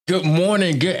Good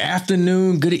morning, good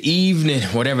afternoon, good evening,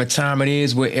 whatever time it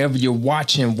is, wherever you're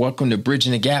watching. Welcome to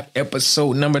Bridging the Gap,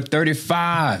 episode number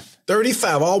 35.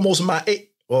 35, almost my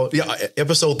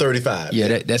episode 35.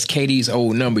 Yeah, that's KD's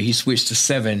old number. He switched to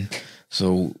 7.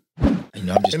 So, I'm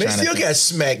just and they still got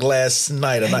smacked last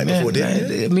night or night before, didn't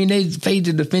they? I mean, they fade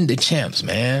to defend the champs,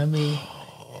 man. I mean,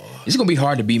 it's going to be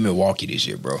hard to beat Milwaukee this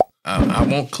year, bro. I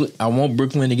want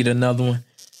Brooklyn to get another one.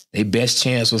 Their best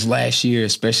chance was last year,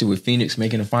 especially with Phoenix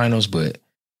making the finals, but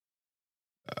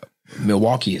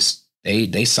Milwaukee is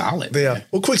they solid. Yeah. Man.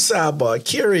 Well, quick sidebar.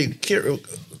 Kyrie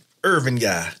Irving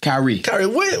guy. Kyrie,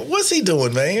 what's he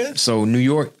doing, man? So New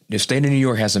York, the state of New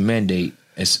York has a mandate.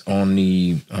 It's on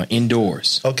the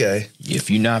indoors. Okay. If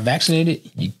you're not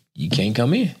vaccinated, you can't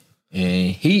come in.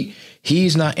 And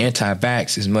he's not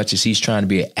anti-vax as much as he's trying to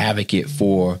be an advocate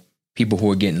for people who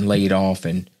are getting laid off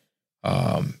and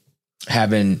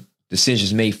having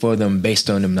decisions made for them based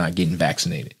on them not getting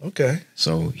vaccinated. Okay.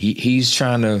 So he's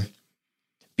trying to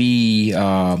be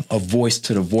a voice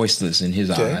to the voiceless in his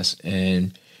eyes.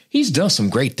 And he's done some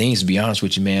great things, to be honest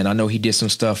with you, man. I know he did some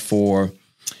stuff for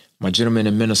my gentleman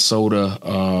in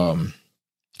Minnesota.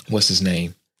 What's his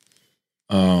name?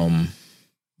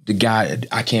 The guy,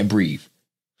 I Can't Breathe.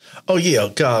 Oh, yeah.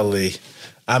 Golly.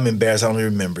 I'm embarrassed. I don't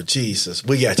even remember. Jesus.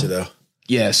 We got you, though.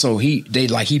 Yeah, so he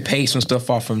paid some stuff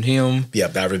off from him. Yeah,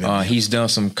 I remember. He's done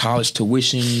some college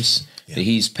tuitions that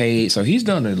he's paid. So he's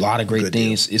done a lot of great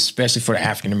things, especially for the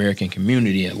African American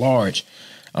community at large.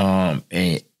 And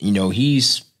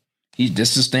he's this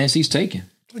is the stance he's taking.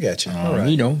 I got you. All right.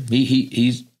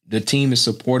 He's the team is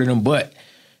supporting him, but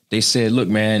they said, look,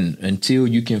 man, until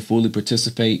you can fully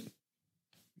participate,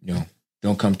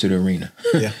 don't come to the arena.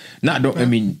 Yeah.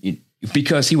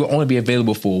 Because he will only be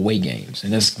available for away games,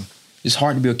 and it's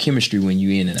hard to build chemistry when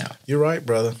you're in and out. You're right,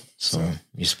 brother. So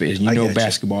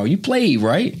basketball. You played,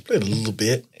 right? Played a little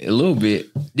bit. A little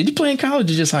bit. Did you play in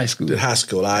college or just high school? Did high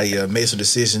school. I made some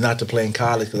decisions not to play in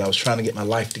college because I was trying to get my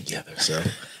life together. So,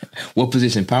 what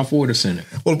position? Power forward or center?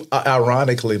 Well,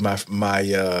 ironically, my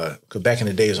cause back in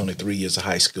the day, it was only 3 years of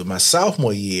high school. My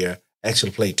sophomore year, I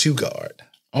actually played 2 guard.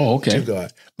 Oh, okay. 2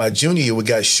 guard. My junior year, we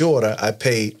got shorter. I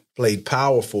played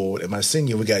power forward, and my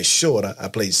senior we got shorter. I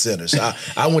played center, so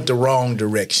I went the wrong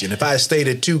direction. If I stayed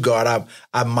at 2 guard,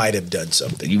 I might have done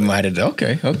something. You might have.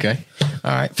 Okay. All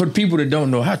right. For the people that don't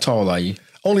know, how tall are you?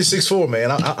 Only 6'4", man.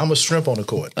 I'm a shrimp on the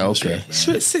court. Okay.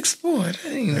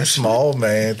 6'4". That's small,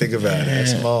 man. Think about it.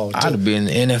 That's small. I'd have been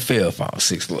in the NFL if I was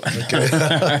 6'4".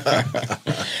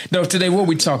 Okay. No, today what are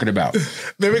we talking about?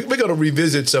 Man, we're going to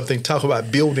revisit something, talk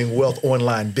about building wealth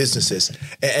online businesses.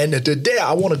 And today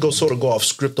I want to go off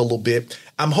script a little bit.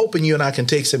 I'm hoping you and I can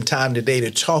take some time today to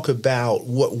talk about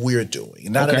what we're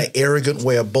doing. Not in an arrogant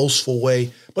way, a boastful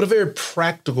way, but a very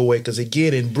practical way. Because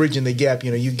again, in Bridging the Gap,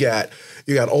 you got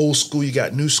old school, you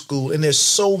got new school, and there's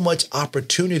so much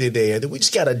opportunity there that we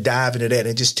just got to dive into that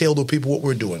and just tell the people what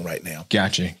we're doing right now.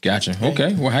 Gotcha.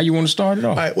 Okay. Well, how you want to start it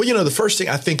off? All right. Well, the first thing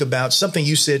I think about, something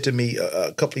you said to me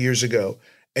a couple of years ago,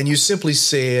 and you simply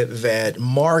said that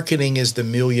marketing is the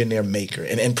millionaire maker,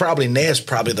 and probably now it's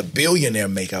probably the billionaire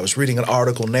maker. I was reading an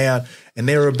article now, and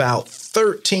there are about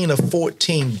 13 or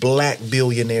 14 black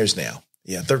billionaires now.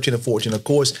 Yeah, 13 or 14, of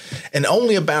course, and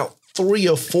only about 3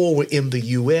 or 4 were in the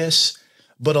U.S.,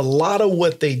 but a lot of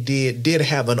what they did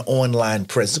have an online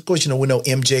presence. Of course, we know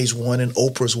MJ's one and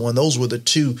Oprah's one. Those were the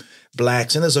 2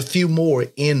 blacks, and there's a few more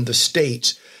in the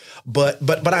States. But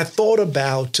I thought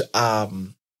about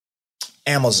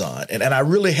Amazon, and I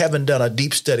really haven't done a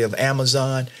deep study of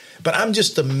Amazon, but I'm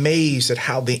just amazed at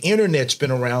how the internet's been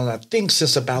around, I think,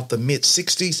 since about the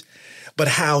mid-'60s, but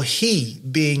how he,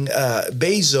 being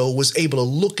Bezos, was able to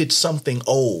look at something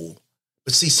old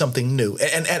but see something new.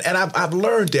 And I've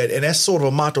learned that, and that's sort of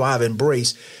a motto I've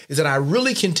embraced, is that I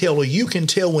really can tell, or you can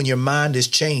tell when your mind is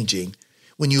changing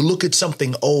when you look at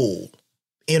something old,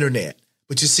 internet,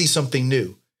 but you see something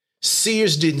new.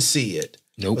 Sears didn't see it.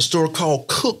 Nope. A store called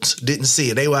Cook's didn't see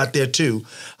it. They were out there too.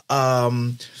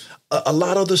 A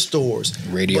lot of the stores.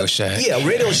 Radio Shack. Yeah,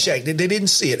 Radio Shack. They didn't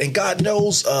see it. And God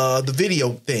knows the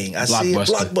video thing. I see it.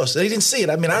 Blockbuster. They didn't see it.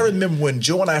 I mean, I remember when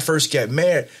Joe and I first got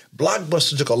married,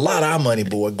 Blockbuster took a lot of our money,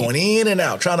 boy, going in and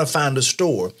out, trying to find a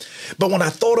store. But when I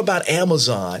thought about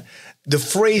Amazon, the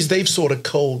phrase they've sort of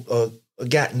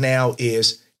got now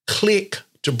is click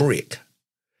to brick.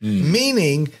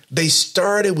 Meaning they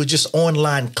started with just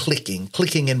online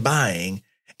clicking and buying.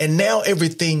 And now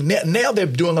now they're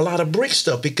doing a lot of brick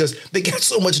stuff because they got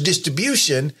so much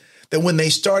distribution that when they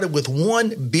started with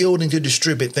one building to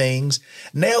distribute things,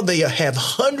 now they have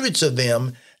hundreds of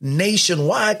them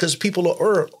nationwide because people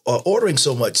are ordering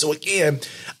so much. So again,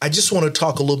 I just want to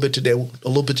talk a little bit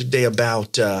today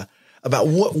about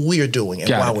what we're doing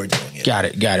and why we're doing it. Got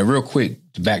it. Real quick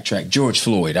to backtrack, George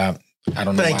Floyd. I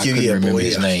don't know. Thank you. I couldn't remember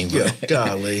his Yeah. name. Yeah,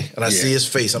 golly. And I see his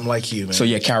face. I'm like you, man. So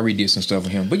yeah, Kyrie did some stuff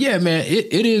with him. But yeah, man,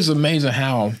 it is amazing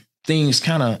how things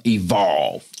kind of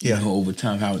evolve over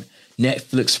time, how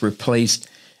Netflix replaced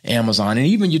Amazon. And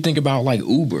even you think about like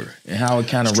Uber and how it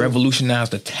kind of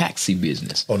revolutionized the taxi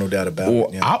business. Oh, no doubt about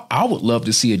it. Yeah. I would love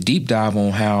to see a deep dive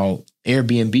on how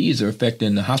Airbnbs are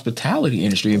affecting the hospitality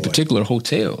industry, in particular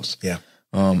hotels. Yeah.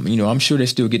 I'm sure they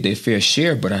still get their fair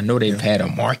share, but I know they've had a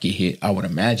market hit, I would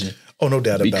imagine. Oh, no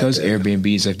doubt about that. Because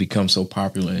Airbnbs have become so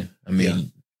popular.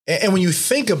 And when you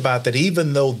think about that,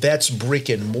 even though that's brick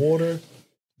and mortar,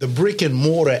 the brick and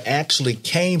mortar actually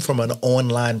came from an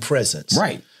online presence.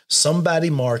 Right.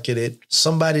 Somebody marketed,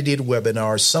 somebody did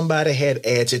webinars, somebody had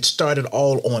ads. It started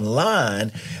all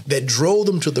online that drove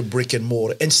them to the brick and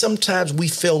mortar. And sometimes we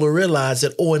fail to realize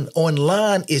that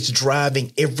online is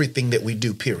driving everything that we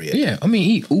do, period. Yeah.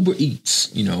 Uber Eats,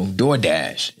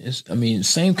 DoorDash.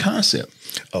 Same concept.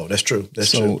 Oh, that's true.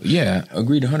 That's true. So, yeah,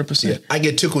 agreed 100%. Yeah. I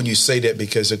get tickled when you say that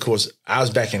because, of course, I was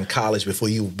back in college before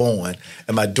you were born,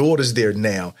 and my daughter's there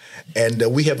now, and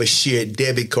we have a shared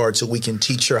debit card so we can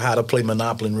teach her how to play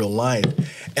Monopoly in real life.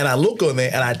 And I look on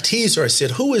there, and I tease her. I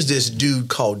said, who is this dude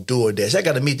called DoorDash? I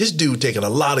got to meet this dude taking a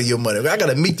lot of your money. I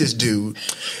got to meet this dude.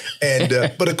 And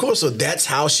but, of course, so that's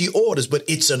how she orders. But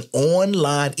it's an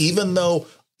online, even though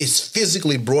it's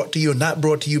physically brought to you, not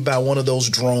brought to you by one of those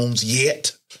drones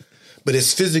yet, but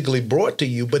it's physically brought to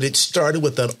you, but it started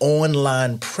with an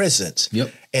online presence.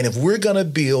 Yep. And if we're going to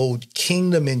build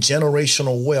kingdom and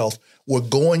generational wealth, we're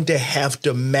going to have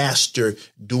to master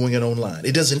doing it online.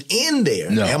 It doesn't end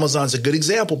there. No. Amazon's a good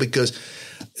example because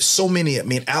so many,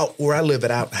 out where I live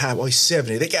at Highway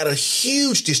 70, they got a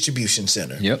huge distribution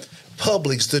center. Yep.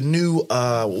 Publix, the new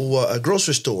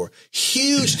grocery store,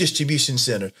 huge distribution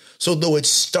center. So though it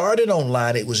started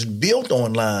online, it was built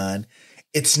online,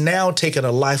 it's now taken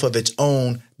a life of its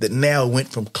own that now went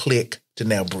from click to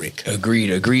now brick. Agreed.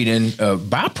 And a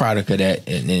byproduct of that,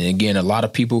 and again, a lot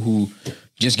of people who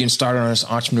just getting started on this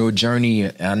entrepreneurial journey,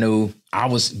 I know I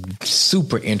was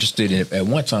super interested in it at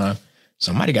one time.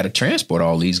 Somebody got to transport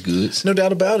all these goods. No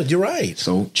doubt about it. You're right.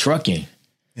 So trucking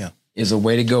is a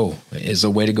way to go.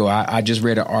 I just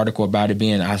read an article about it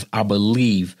being, I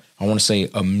believe, I want to say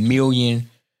 1 million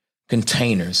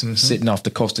containers sitting off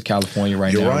the coast of California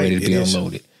now, ready to be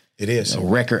unloaded. It is a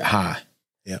record high.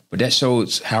 Yeah. But that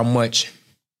shows how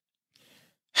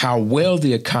well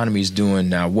the economy is doing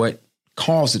now, what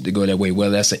caused it to go that way,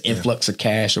 whether that's an influx of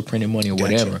cash or printing money or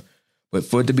whatever. But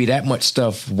for it to be that much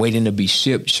stuff waiting to be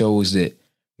shipped shows that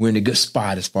we're in a good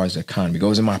spot as far as the economy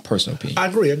goes, in my personal opinion. I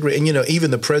agree. And,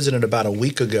 even the president about a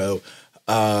week ago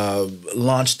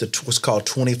launched what's called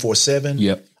 24/7.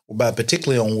 Yep. But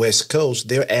particularly on West Coast,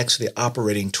 they're actually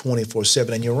operating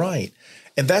 24/7. And you're right.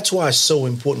 And that's why it's so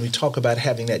important. We talk about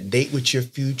having that date with your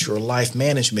future, life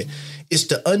management, is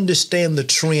to understand the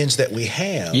trends that we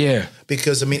have. Yeah.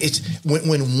 Because, it's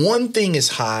when one thing is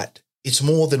hot, it's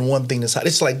more than one thing that's hot.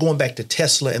 It's like going back to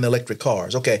Tesla and electric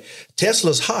cars. Okay,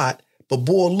 Tesla's hot, but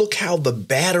boy, look how the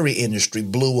battery industry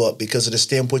blew up because of the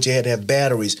standpoint you had to have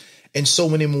batteries and so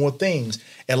many more things.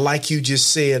 And like you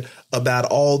just said about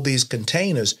all these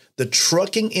containers, the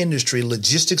trucking industry,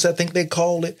 logistics, I think they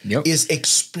call it, is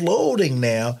exploding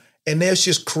now. And there's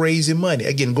just crazy money.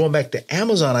 Again, going back to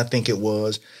Amazon, I think it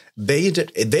was, they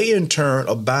in turn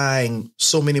are buying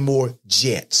so many more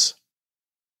jets.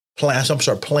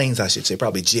 Planes, I should say,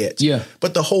 probably jets. Yeah.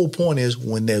 But the whole point is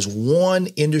when there's one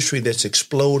industry that's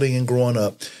exploding and growing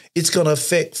up, it's going to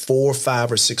affect 4,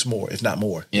 5, or 6 more, if not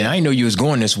more. Yeah, I didn't know you was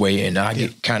going this way, and I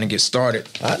get started.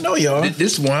 I know you are.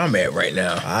 This is where I'm at right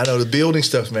now. I know the building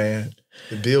stuff, man.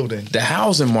 The building. The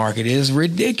housing market is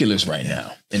ridiculous right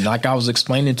now. And like I was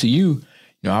explaining to you,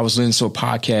 I was listening to a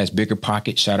podcast, Bigger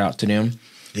Pocket, shout out to them.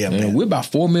 Yeah, man. We're about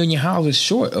 4 million houses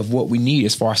short of what we need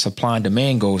as far as supply and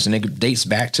demand goes. And it dates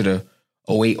back to the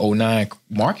 08, 09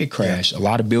 market crash. Yeah. A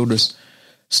lot of builders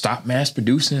stopped mass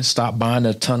producing, stopped buying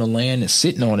a ton of land and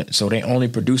sitting on it. So they only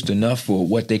produced enough for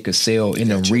what they could sell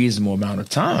in a reasonable amount of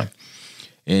time.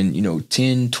 And,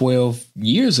 10, 12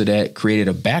 years of that created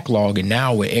a backlog. And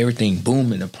now with everything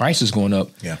booming, the prices going up,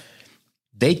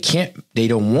 they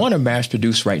don't want to mass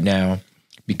produce right now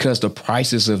because the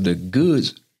prices of the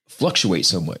goods fluctuate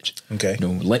so much. Okay.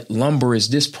 Lumber is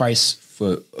this price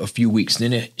for a few weeks,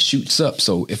 then it shoots up.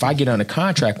 So if I get on a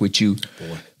contract with you,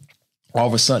 all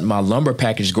of a sudden my lumber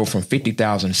package go from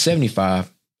 $50,000 to $75,000,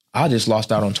 I just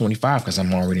lost out on 25 because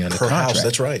I'm already under contract. House,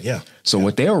 that's right. Yeah. So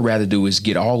what they would rather do is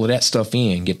get all of that stuff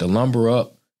in, get the lumber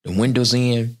up, the windows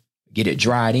in, get it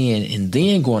dried in, and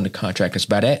then go into contract. Because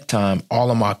by that time,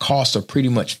 all of my costs are pretty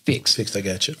much fixed. I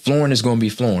got you. Flooring is going to be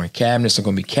flooring. Cabinets are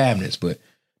going to be cabinets. But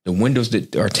the windows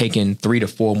that are taking 3 to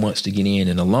 4 months to get in,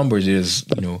 and the lumber is,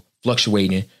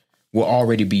 fluctuating, will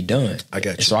already be done. I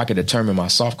got you. So I can determine my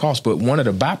soft costs. But one of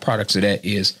the byproducts of that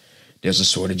is there's a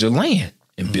shortage of land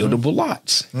and buildable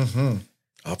lots. Mm-hmm.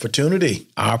 Opportunity.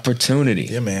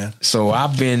 Yeah, man. So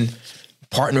I've been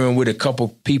partnering with a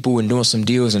couple people and doing some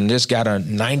deals, and just got a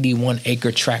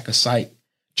 91-acre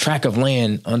tract of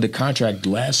land under contract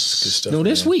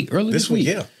this week.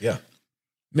 Yeah.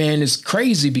 Man, it's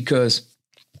crazy because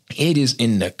it is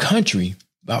in the country,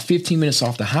 about 15 minutes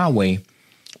off the highway.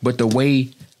 But the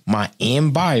way my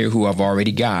end buyer, who I've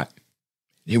already got,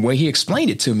 the way he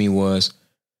explained it to me was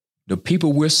the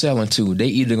people we're selling to, they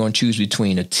either going to choose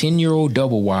between a 10-year-old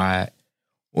double wide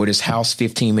or this house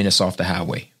 15 minutes off the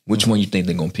highway. Which one you think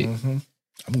they're going to pick? Mm-hmm.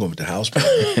 I'm going with the house.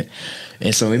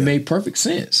 And so it made perfect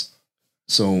sense.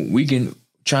 So we can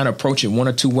try to approach it one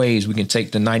or two ways. We can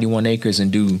take the 91 acres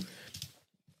and do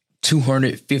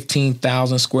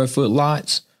 215,000 square foot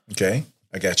lots. Okay,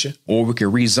 I got you. Or we could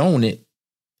rezone it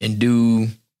and do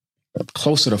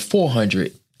closer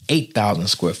to 8,000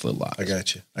 square foot lots. I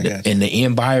got you. And the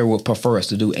end buyer would prefer us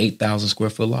to do 8,000 square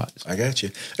foot lots. I got you.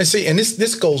 And see, and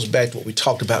this goes back to what we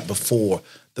talked about before,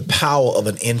 the power of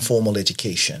an informal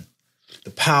education,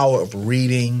 the power of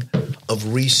reading,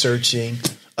 of researching.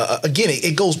 Again,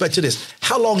 it goes back to this.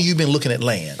 How long have you been looking at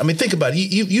land? I mean, think about it.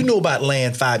 You knew about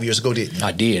land 5 years ago, didn't you?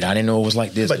 I did. I didn't know it was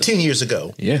like this. About 10 years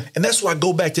ago. Yeah. And that's why I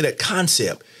go back to that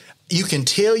concept. You can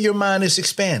tell your mind is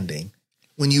expanding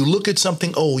when you look at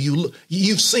something old.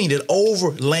 You've seen it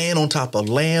over, land on top of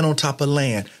land on top of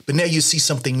land, but now you see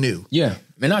something new. Yeah.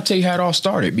 And I'll tell you how it all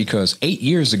started, because 8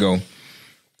 years ago,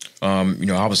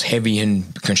 I was heavy in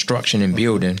construction and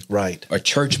building. Right. A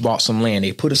church bought some land.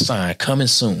 They put a sign, coming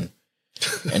soon.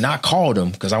 And I called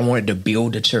them because I wanted to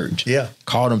build a church. Yeah.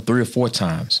 Called them 3 or 4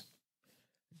 times.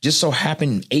 Just so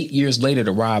happened 8 years later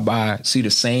to ride by, see the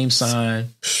same sign,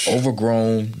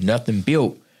 overgrown, nothing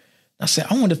built. I said,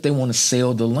 I wonder if they want to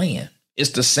sell the land. It's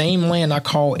the same land I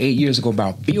called 8 years ago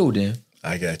about building.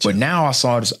 I got you. But now I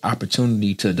saw this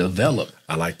opportunity to develop.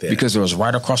 I like that. Because it was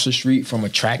right across the street from a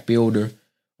tract builder.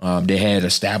 They had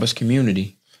established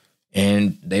community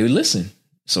and they would listen.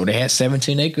 So they had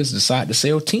 17 acres, decided to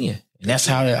sell 10. And that's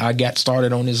how I got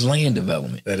started on this land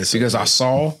development. That is because I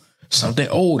saw something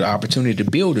old, the opportunity to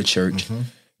build a church,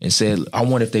 and said, I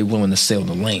wonder if they're willing to sell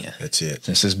the land. That's it.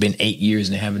 Since it's been 8 years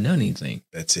and they haven't done anything.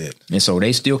 That's it. And so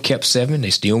they still kept 7. They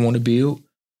still want to build.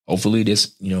 Hopefully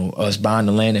this, us buying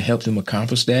the land to help them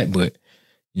accomplish that. But,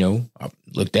 I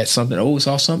looked at something old,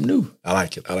 saw something new. I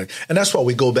like it. And that's why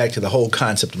we go back to the whole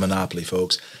concept of monopoly,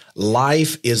 folks.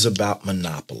 Life is about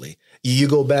monopoly. You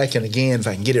go back, and again, if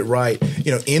I can get it right,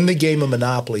 in the game of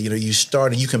monopoly, you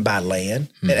start and you can buy land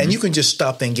and you can just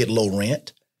stop there and get low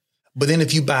rent. But then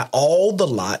if you buy all the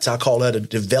lots, I call that a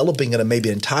developing and a maybe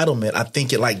entitlement. I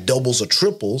think it like doubles or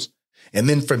triples. And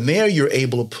then from there, you're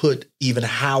able to put even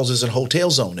houses and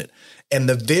hotels on it. And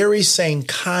the very same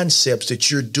concepts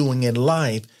that you're doing in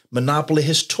life, monopoly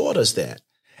has taught us that.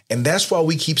 And that's why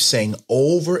we keep saying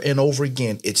over and over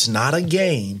again, it's not a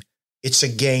game. It's a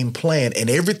game plan, and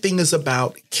everything is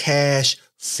about cash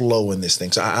flow in this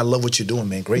thing. So I love what you're doing,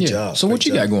 man. Great job. So what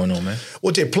you got going on, man?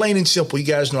 Well, they're plain and simple. You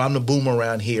guys know I'm the boomer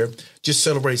around here. Just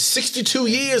celebrate 62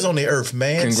 years on the earth,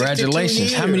 man.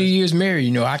 Congratulations. How many years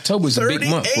married? October's a big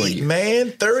month for you.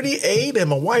 Man, 38. And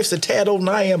my wife's a tad older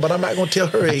than I am, but I'm not going to tell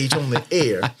her age on the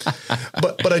air.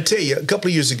 But I tell you, a couple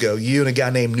of years ago, you and a guy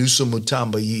named Nusa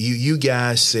Mutamba, you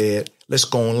guys said, let's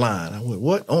go online. I went,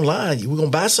 what? Online? We're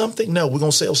going to buy something? No, we're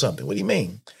going to sell something. What do you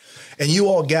mean? And you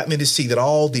all got me to see that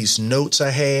all these notes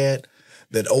I had,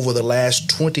 that over the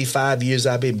last 25 years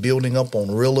I've been building up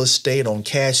on real estate, on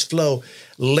cash flow,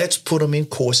 let's put them in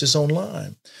courses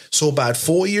online. So about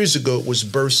 4 years ago, it was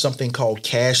birthed something called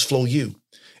Cash Flow U.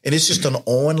 And it's just an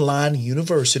online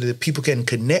university that people can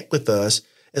connect with us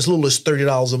as little as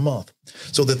 $30 a month.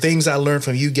 So the things I learned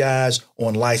from you guys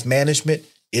on life management,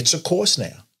 it's a course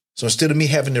now. So instead of me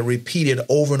having to repeat it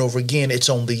over and over again, it's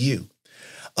on the U.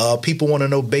 People want to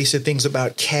know basic things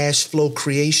about cash flow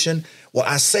creation. Well,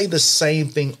 I say the same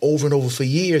thing over and over for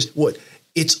years. What?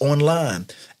 It's online.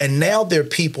 And now there are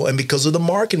people, and because of the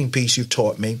marketing piece you've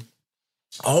taught me,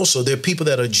 also there are people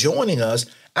that are joining us.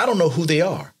 I don't know who they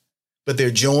are, but they're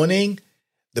joining.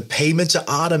 The payments are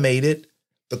automated.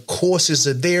 The courses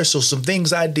are there. So some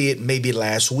things I did maybe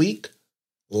last week,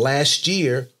 last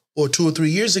year, or 2 or 3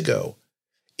 years ago,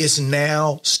 is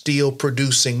now still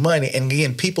producing money. And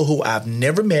again, people who I've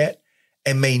never met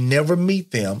and may never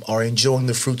meet them are enjoying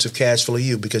the fruits of Cash Flow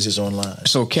U because it's online.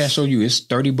 So Cash Flow U is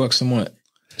 $30 a month.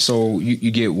 So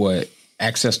you get what?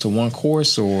 Access to one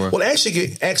course or? Well, actually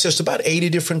get access to about 80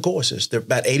 different courses. There are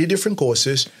about 80 different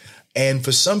courses. And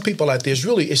for some people out there,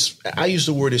 I use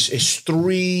the word, it's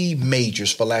three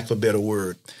majors, for lack of a better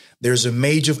word. There's a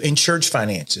major in church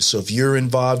finances. So if you're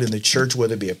involved in the church,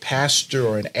 whether it be a pastor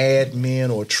or an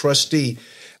admin or a trustee,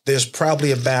 there's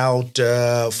probably about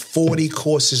 40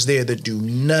 courses there that do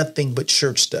nothing but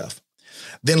church stuff.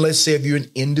 Then let's say if you're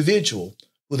an individual,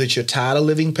 whether you're tired of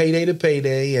living payday to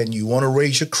payday and you want to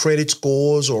raise your credit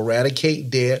scores or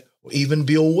eradicate debt or even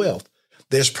build wealth,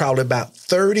 there's probably about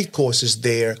 30 courses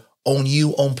there on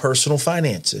you on personal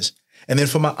finances. And then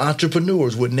for my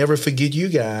entrepreneurs, would never forget you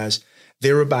guys,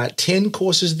 there are about 10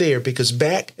 courses there because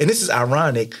and this is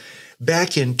ironic,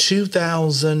 back in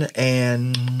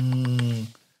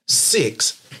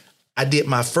 2006, I did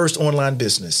my first online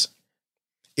business.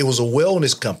 It was a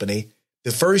wellness company.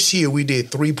 The first year we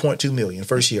did 3.2 million,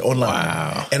 first year online.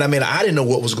 Wow. And I mean, I didn't know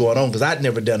what was going on because I'd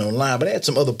never done online, but I had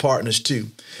some other partners too.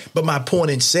 But my point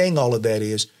in saying all of that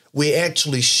is we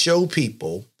actually show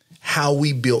people how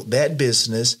we built that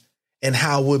business and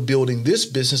how we're building this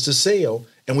business to sell.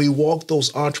 And we walk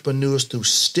those entrepreneurs through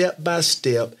step by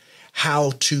step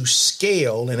how to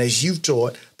scale. And as you've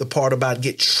taught, the part about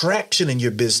get traction in your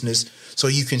business so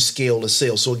you can scale the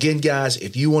sales. So again, guys,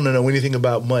 if you want to know anything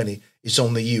about money, it's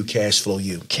on the U, Cash Flow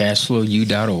U.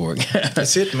 Cashflowu.org.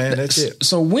 That's it, man. That's it.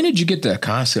 So when did you get that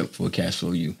concept for Cash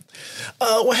Flow U?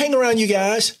 Well, hang around, you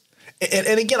guys.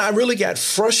 And again, I really got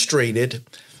frustrated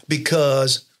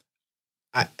because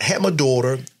I had my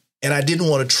daughter and I didn't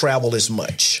want to travel as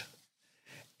much.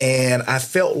 And I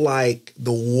felt like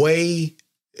the way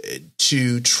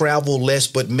to travel less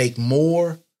but make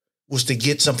more was to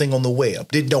get something on the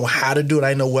web. Didn't know how to do it. I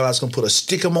didn't know whether I was going to put a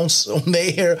sticker on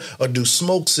there or do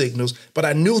smoke signals, but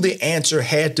I knew the answer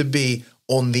had to be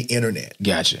on the internet.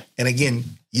 Gotcha. And again,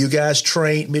 you guys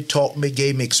trained me, taught me,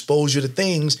 gave me exposure to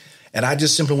things, and I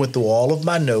just simply went through all of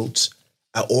my notes.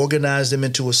 I organized them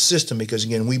into a system because,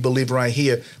 again, we believe right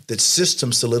here that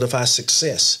systems solidify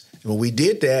success. And when we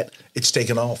did that, it's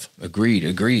taken off. Agreed.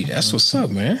 That's what's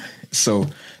up, man. So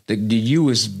the U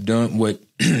is done what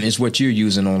is what you're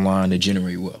using online to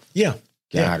generate wealth. Yeah.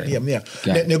 Got it. Yeah.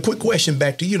 Now, quick question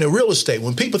back to you. Now, real estate,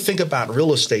 when people think about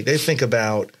real estate, they think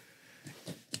about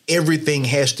everything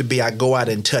has to be, I go out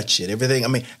and touch it. Everything. I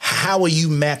mean, how are you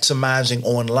maximizing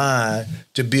online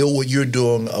to build what you're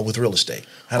doing with real estate?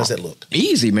 How does that look?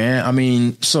 Easy, man. I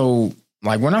mean, so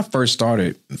like when I first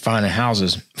started finding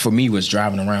houses, for me was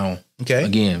driving around. Okay.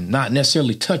 Again, not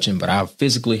necessarily touching, but I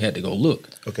physically had to go look.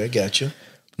 Okay, gotcha.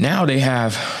 Now they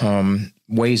have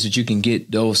ways that you can get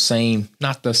those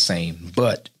not the same,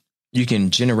 but you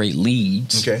can generate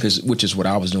leads, which is what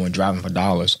I was doing, driving for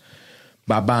dollars,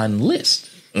 by buying lists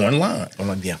online.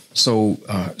 Yeah. So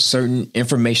certain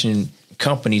information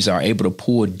companies are able to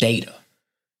pull data.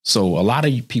 So a lot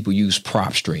of people use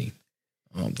PropStream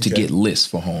to get lists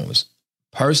for homes.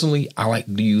 Personally, I like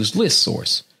to use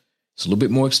ListSource. It's a little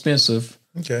bit more expensive,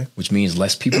 which means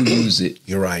less people use it.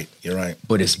 You're right.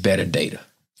 But it's better data.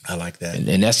 I like that.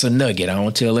 And that's a nugget. I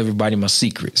don't tell everybody my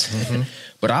secrets. Mm-hmm.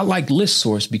 But I like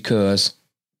ListSource because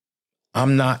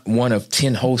I'm not one of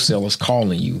 10 wholesalers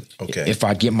calling you if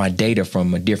I get my data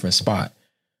from a different spot.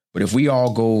 But if we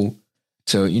all go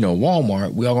to,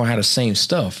 Walmart, we all going to have the same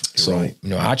stuff.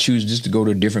 I choose just to go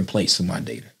to a different place with my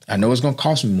data. I know it's going to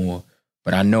cost me more,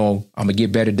 but I know I'm going to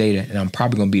get better data and I'm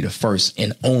probably going to be the first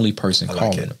and only person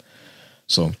calling them.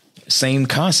 So same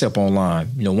concept online.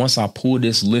 Once I pull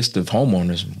this list of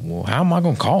homeowners, well, how am I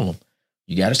going to call them?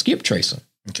 You got to skip trace them.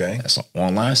 Okay. That's an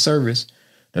online service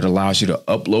that allows you to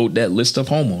upload that list of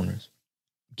homeowners,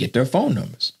 get their phone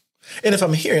numbers. And if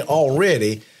I'm hearing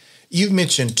already, you've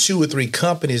mentioned 2 or 3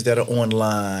 companies that are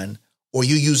online or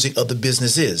you're using other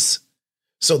businesses.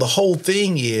 So the whole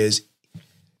thing is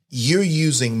you're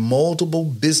using multiple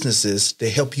businesses to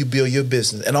help you build your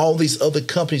business. And all these other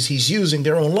companies he's using,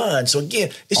 they're online. So again,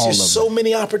 it's just so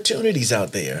many opportunities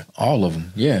out there. All of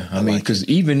them. Yeah. I mean, because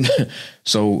even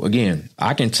so, again,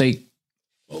 I can take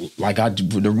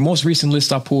the most recent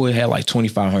list I pulled had like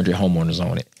 2,500 homeowners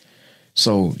on it.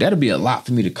 So that'll be a lot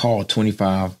for me to call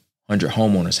 2,500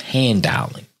 homeowners hand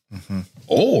dialing. Mm-hmm.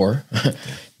 Or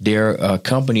there are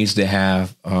companies that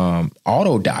have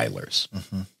auto dialers.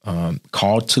 Mm-hmm.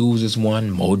 Call Tools is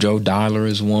one. Mojo Dialer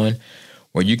is one,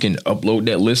 where you can upload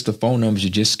that list of phone numbers you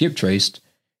just skip traced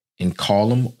and call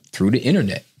them through the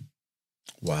internet.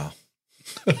 Wow.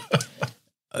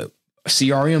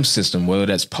 CRM system, whether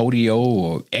that's Podio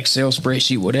or Excel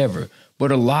spreadsheet, whatever.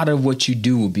 But a lot of what you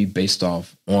do will be based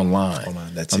off online.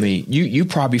 I mean, you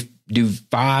probably do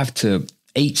 5 to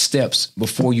 8 steps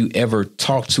before you ever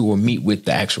talk to or meet with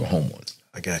the actual homeowner.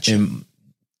 I got you. And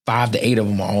 5 to 8 of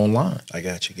them are online. I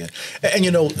got you again. And,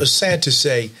 you know, it's sad to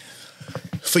say,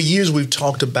 for years we've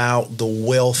talked about the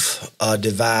wealth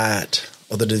divide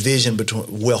or the division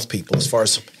between wealth people as far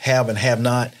as have and have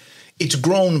not. It's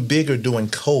grown bigger during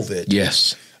COVID.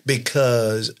 Yes.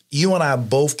 Because you and I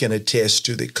both can attest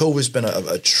to that COVID's been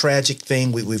a tragic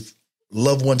thing. We've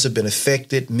loved ones have been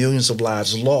affected, millions of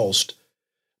lives lost.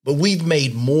 But we've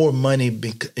made more money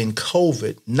in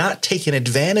COVID, not taking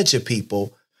advantage of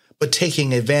people, but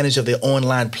taking advantage of their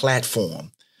online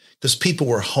platform. Because people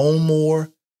were home more,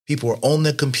 people were on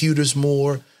their computers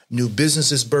more, new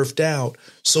businesses birthed out.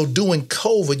 So during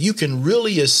COVID, you can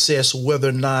really assess whether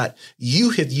or not you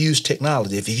have used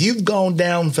technology. If you've gone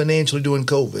down financially during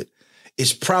COVID,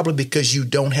 it's probably because you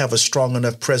don't have a strong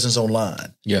enough presence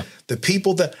online. Yeah. The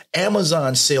people that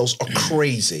Amazon sales are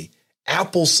crazy.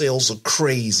 Apple sales are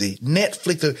crazy.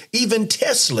 Netflix, even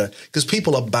Tesla, because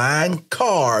people are buying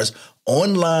cars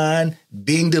online,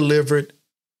 being delivered,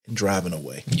 and driving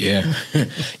away. Yeah.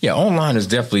 Yeah. Online is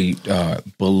definitely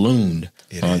ballooned,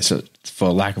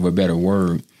 for lack of a better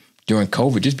word, during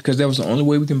COVID, just because that was the only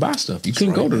way we can buy stuff. You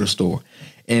couldn't go to the store.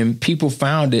 And people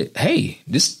found that, hey,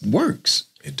 this works.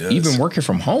 It does. Even working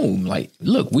from home, like,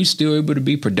 look, we still able to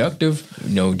be productive,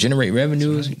 generate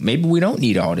revenues. Right. Maybe we don't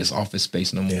need all this office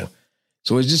space no more. Yeah.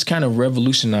 So it's just kind of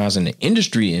revolutionizing the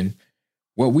industry. And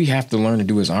what we have to learn to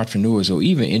do as entrepreneurs, or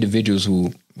even individuals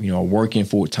who, are working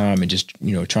full time and just,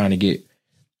 trying to get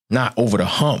not over the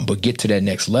hump, but get to that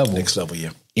next level.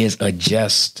 Yeah. Is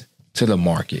adjust to the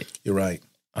market. You're right.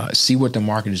 See what the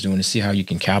market is doing and see how you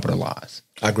can capitalize.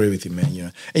 I agree with you,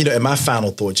 man. And my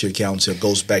final thought here, Council,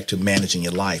 goes back to managing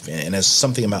your life. And as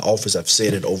something in my office, I've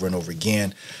said it over and over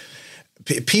again.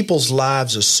 People's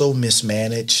lives are so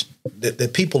mismanaged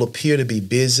that people appear to be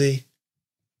busy,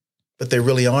 but they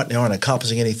really aren't. They aren't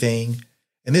accomplishing anything.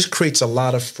 And this creates a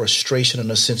lot of frustration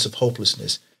and a sense of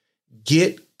hopelessness.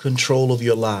 Get control of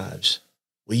your lives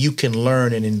where you can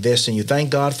learn and invest in you.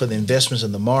 Thank God for the investments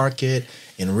in the market,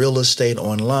 in real estate,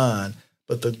 online.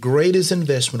 But the greatest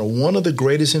investment, or one of the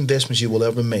greatest investments you will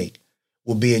ever make,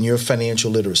 will be in your financial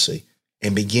literacy,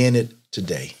 and begin it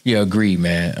today. Yeah, agreed,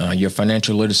 man. Your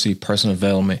financial literacy, personal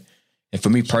development, and for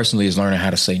me personally, is learning how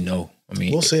to say no. I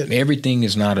mean, everything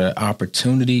is not an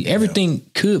opportunity. Everything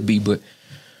could be, but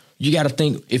you got to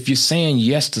think, if you're saying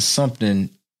yes to something,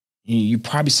 you're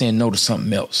probably saying no to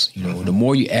something else. The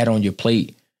more you add on your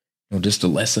plate, just the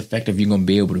less effective you're going to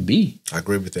be able to be. I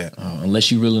agree with that.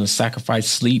 Unless you're willing to sacrifice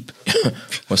sleep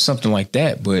or something like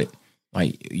that. But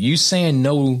like, you saying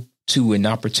no to an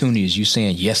opportunity is you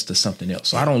saying yes to something else.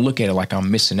 So I don't look at it like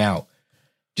I'm missing out.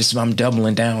 Just I'm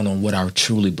doubling down on what I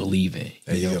truly believe in.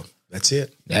 There you go. That's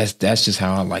it. That's just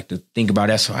how I like to think about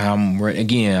it. That's how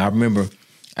I remember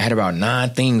I had about 9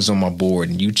 things on my board,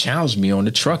 and you challenged me on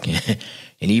the trucking.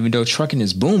 And even though trucking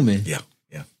is booming,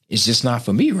 it's just not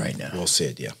for me right now. Well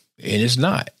said, yeah. And it's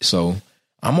not. So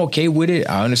I'm okay with it.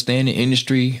 I understand the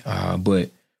industry, but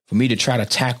for me to try to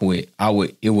tackle it,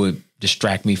 it would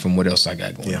distract me from what else I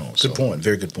got going on. Good point.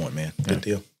 Very good point, man. Good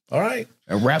deal. All right.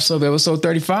 That wraps up episode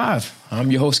 35.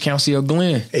 I'm your host, Council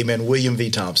Glenn. Hey, man, William V.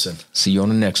 Thompson. See you on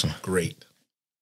the next one. Great.